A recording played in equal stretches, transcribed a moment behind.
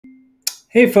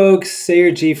Hey folks,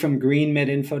 Sayer G from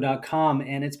GreenMedInfo.com,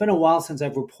 and it's been a while since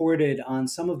I've reported on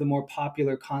some of the more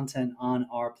popular content on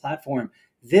our platform.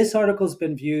 This article's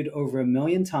been viewed over 1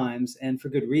 million times, and for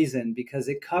good reason, because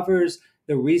it covers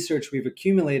the research we've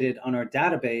accumulated on our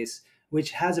database,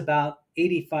 which has about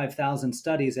 85,000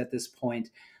 studies at this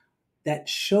point, that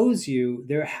shows you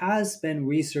there has been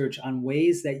research on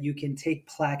ways that you can take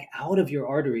plaque out of your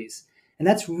arteries. And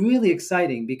that's really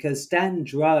exciting because statin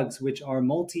drugs, which are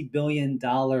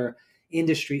multi-billion-dollar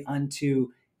industry unto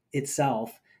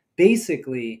itself,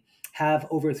 basically have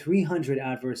over 300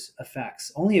 adverse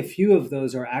effects. Only a few of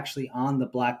those are actually on the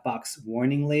black box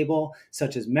warning label,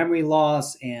 such as memory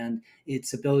loss and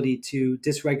its ability to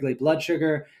dysregulate blood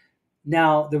sugar.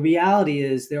 Now, the reality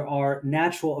is there are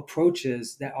natural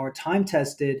approaches that are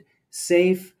time-tested,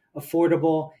 safe,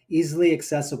 affordable, easily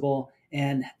accessible,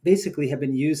 and basically have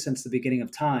been used since the beginning of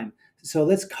time. So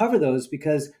let's cover those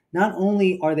because not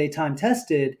only are they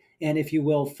time-tested and, if you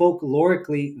will,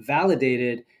 folklorically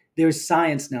validated, there's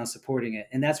science now supporting it.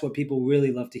 And that's what people really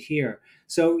love to hear.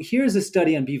 So here's a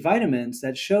study on B vitamins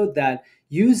that showed that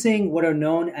using what are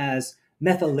known as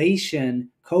methylation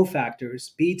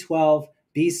cofactors, B12,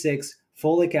 B6,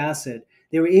 folic acid,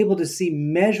 they were able to see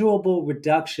measurable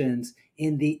reductions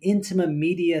in the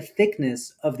intima-media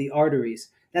thickness of the arteries.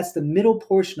 That's the middle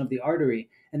portion of the artery.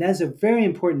 And that is a very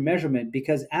important measurement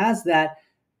because as that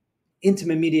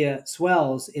intima-media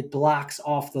swells, it blocks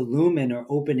off the lumen or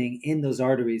opening in those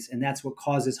arteries. And that's what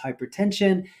causes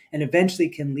hypertension and eventually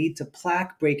can lead to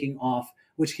plaque breaking off,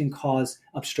 which can cause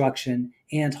obstruction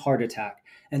and heart attack.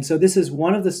 And so this is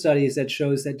one of the studies that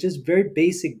shows that just very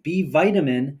basic B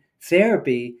vitamin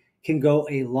therapy can go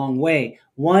a long way.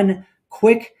 One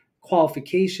quick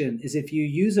qualification is if you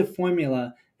use a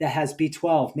formula that has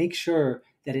B12, make sure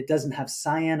that it doesn't have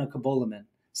cyanocobalamin.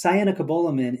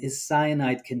 Cyanocobalamin is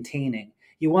cyanide containing.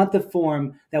 You want the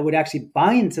form that would actually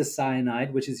bind to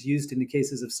cyanide, which is used in the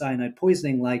cases of cyanide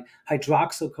poisoning, like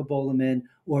hydroxycobalamin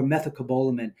or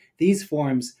methylcobalamin. These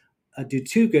forms do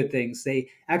two good things. They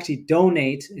actually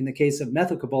donate, in the case of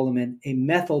methylcobalamin, a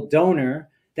methyl donor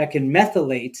that can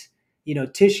methylate,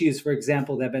 tissues, for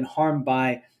example, that have been harmed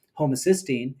by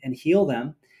homocysteine and heal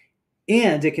them.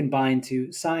 And it can bind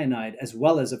to cyanide as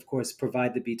well as, of course,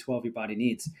 provide the B12 your body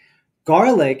needs.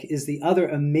 Garlic is the other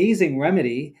amazing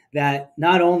remedy that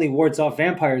not only wards off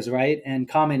vampires, right, and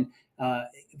common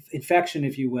infection,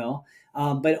 if you will,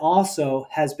 but also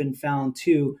has been found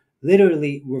to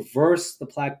literally reverse the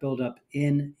plaque buildup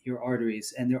in your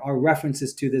arteries. And there are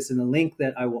references to this in the link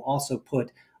that I will also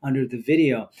put under the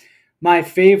video. My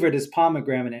favorite is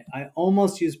pomegranate. I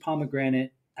almost used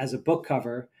pomegranate as a book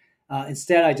cover.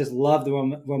 Instead, I just love the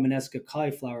Romanesca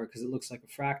cauliflower because it looks like a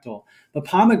fractal. But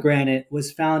pomegranate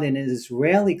was found in an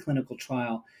Israeli clinical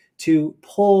trial to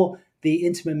pull the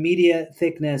intima-media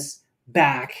thickness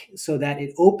back so that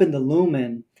it opened the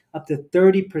lumen up to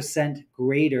 30%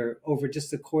 greater over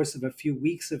just the course of a few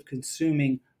weeks of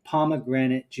consuming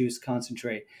pomegranate juice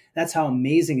concentrate. That's how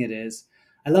amazing it is.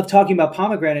 I love talking about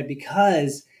pomegranate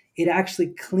because it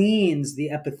actually cleans the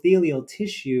epithelial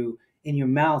tissue in your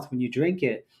mouth when you drink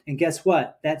it. And guess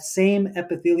what? That same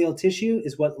epithelial tissue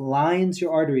is what lines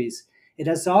your arteries. It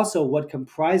is also what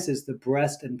comprises the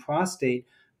breast and prostate,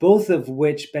 both of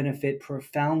which benefit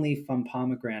profoundly from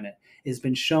pomegranate. It has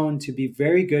been shown to be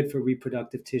very good for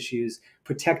reproductive tissues,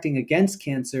 protecting against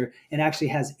cancer, and actually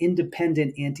has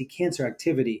independent anti-cancer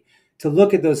activity. To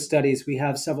look at those studies, we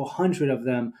have several hundred of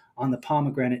them on the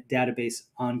pomegranate database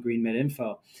on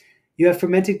GreenMedInfo. You have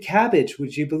fermented cabbage,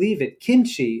 would you believe it?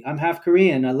 Kimchi, I'm half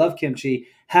Korean, I love kimchi,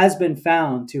 has been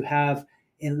found to have,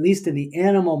 at least in the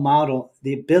animal model,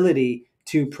 the ability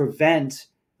to prevent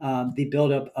the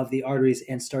buildup of the arteries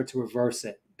and start to reverse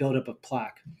it, buildup of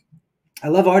plaque. I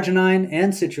love arginine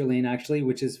and citrulline, actually,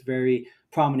 which is very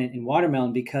prominent in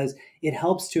watermelon because it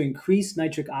helps to increase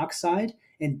nitric oxide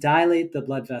and dilate the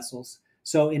blood vessels.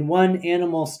 So in one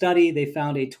animal study, they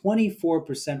found a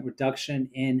 24% reduction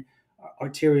in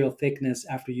arterial thickness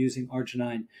after using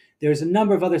arginine. There's a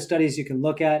number of other studies you can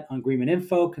look at on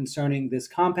GreenMedInfo concerning this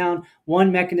compound.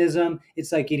 One mechanism,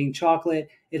 it's like eating chocolate.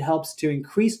 It helps to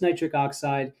increase nitric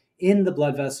oxide in the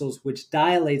blood vessels, which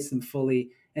dilates them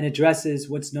fully and addresses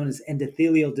what's known as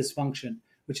endothelial dysfunction,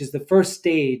 which is the first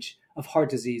stage of heart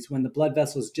disease when the blood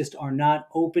vessels just are not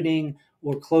opening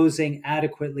or closing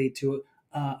adequately to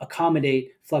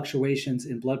accommodate fluctuations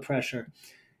in blood pressure.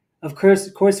 Of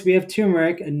course, we have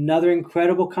turmeric, another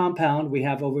incredible compound. We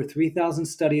have over 3,000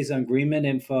 studies on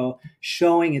GreenMedInfo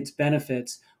showing its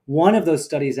benefits. One of those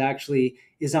studies actually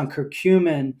is on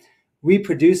curcumin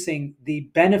reproducing the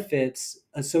benefits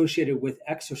associated with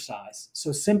exercise.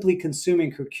 So simply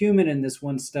consuming curcumin in this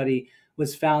one study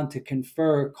was found to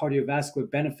confer cardiovascular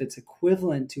benefits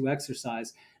equivalent to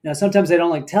exercise. Now, sometimes I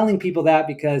don't like telling people that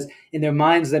because in their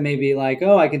minds they may be like,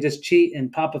 oh, I can just cheat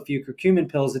and pop a few curcumin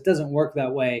pills. It doesn't work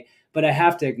that way, but I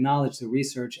have to acknowledge the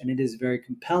research, and it is very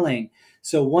compelling.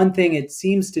 So one thing it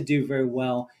seems to do very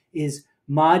well is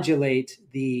modulate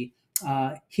the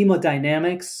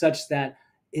hemodynamics such that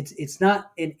it's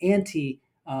not an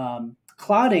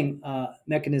clotting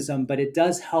mechanism, but it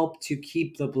does help to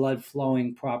keep the blood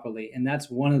flowing properly. And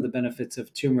that's one of the benefits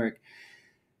of turmeric.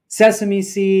 Sesame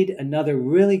seed, another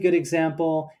really good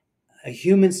example. A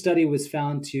human study was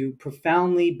found to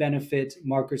profoundly benefit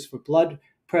markers for blood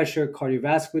pressure,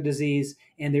 cardiovascular disease,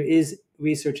 and there is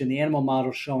research in the animal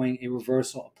model showing a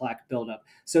reversal of plaque buildup.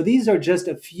 So these are just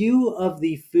a few of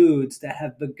the foods that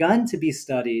have begun to be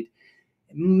studied.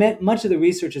 Much of the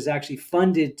research is actually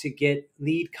funded to get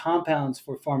lead compounds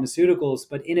for pharmaceuticals,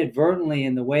 but inadvertently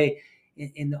on the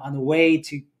way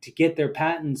to get their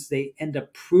patents, they end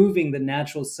up proving the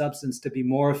natural substance to be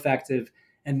more effective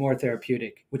and more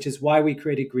therapeutic, which is why we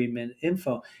created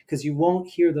GreenMedInfo, because you won't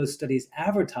hear those studies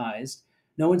advertised.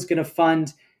 No one's going to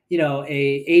fund, a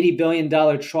 $80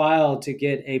 billion trial to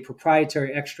get a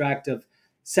proprietary extract of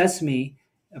sesame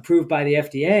approved by the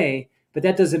FDA. But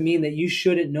that doesn't mean that you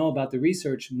shouldn't know about the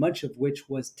research, much of which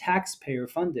was taxpayer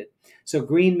funded. So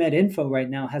GreenMedInfo right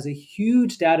now has a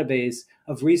huge database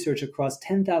of research across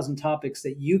 10,000 topics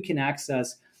that you can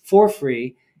access for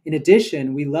free. In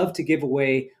addition, we love to give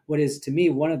away what is, to me,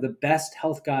 one of the best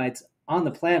health guides on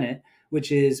the planet,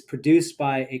 which is produced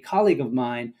by a colleague of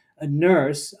mine, a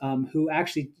nurse who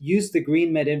actually used the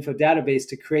GreenMedInfo database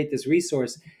to create this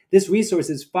resource. This resource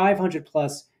is 500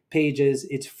 plus pages.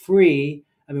 It's free.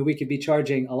 I mean, we could be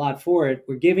charging a lot for it.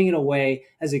 We're giving it away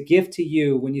as a gift to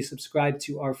you when you subscribe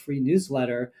to our free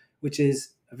newsletter, which is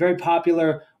a very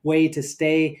popular way to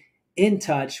stay in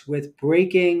touch with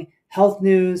breaking health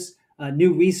news,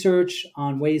 new research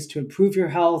on ways to improve your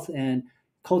health and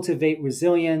cultivate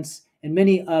resilience, and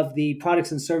many of the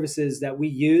products and services that we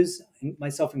use,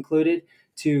 myself included,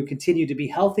 to continue to be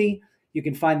healthy. You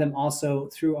can find them also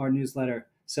through our newsletter.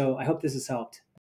 So I hope this has helped.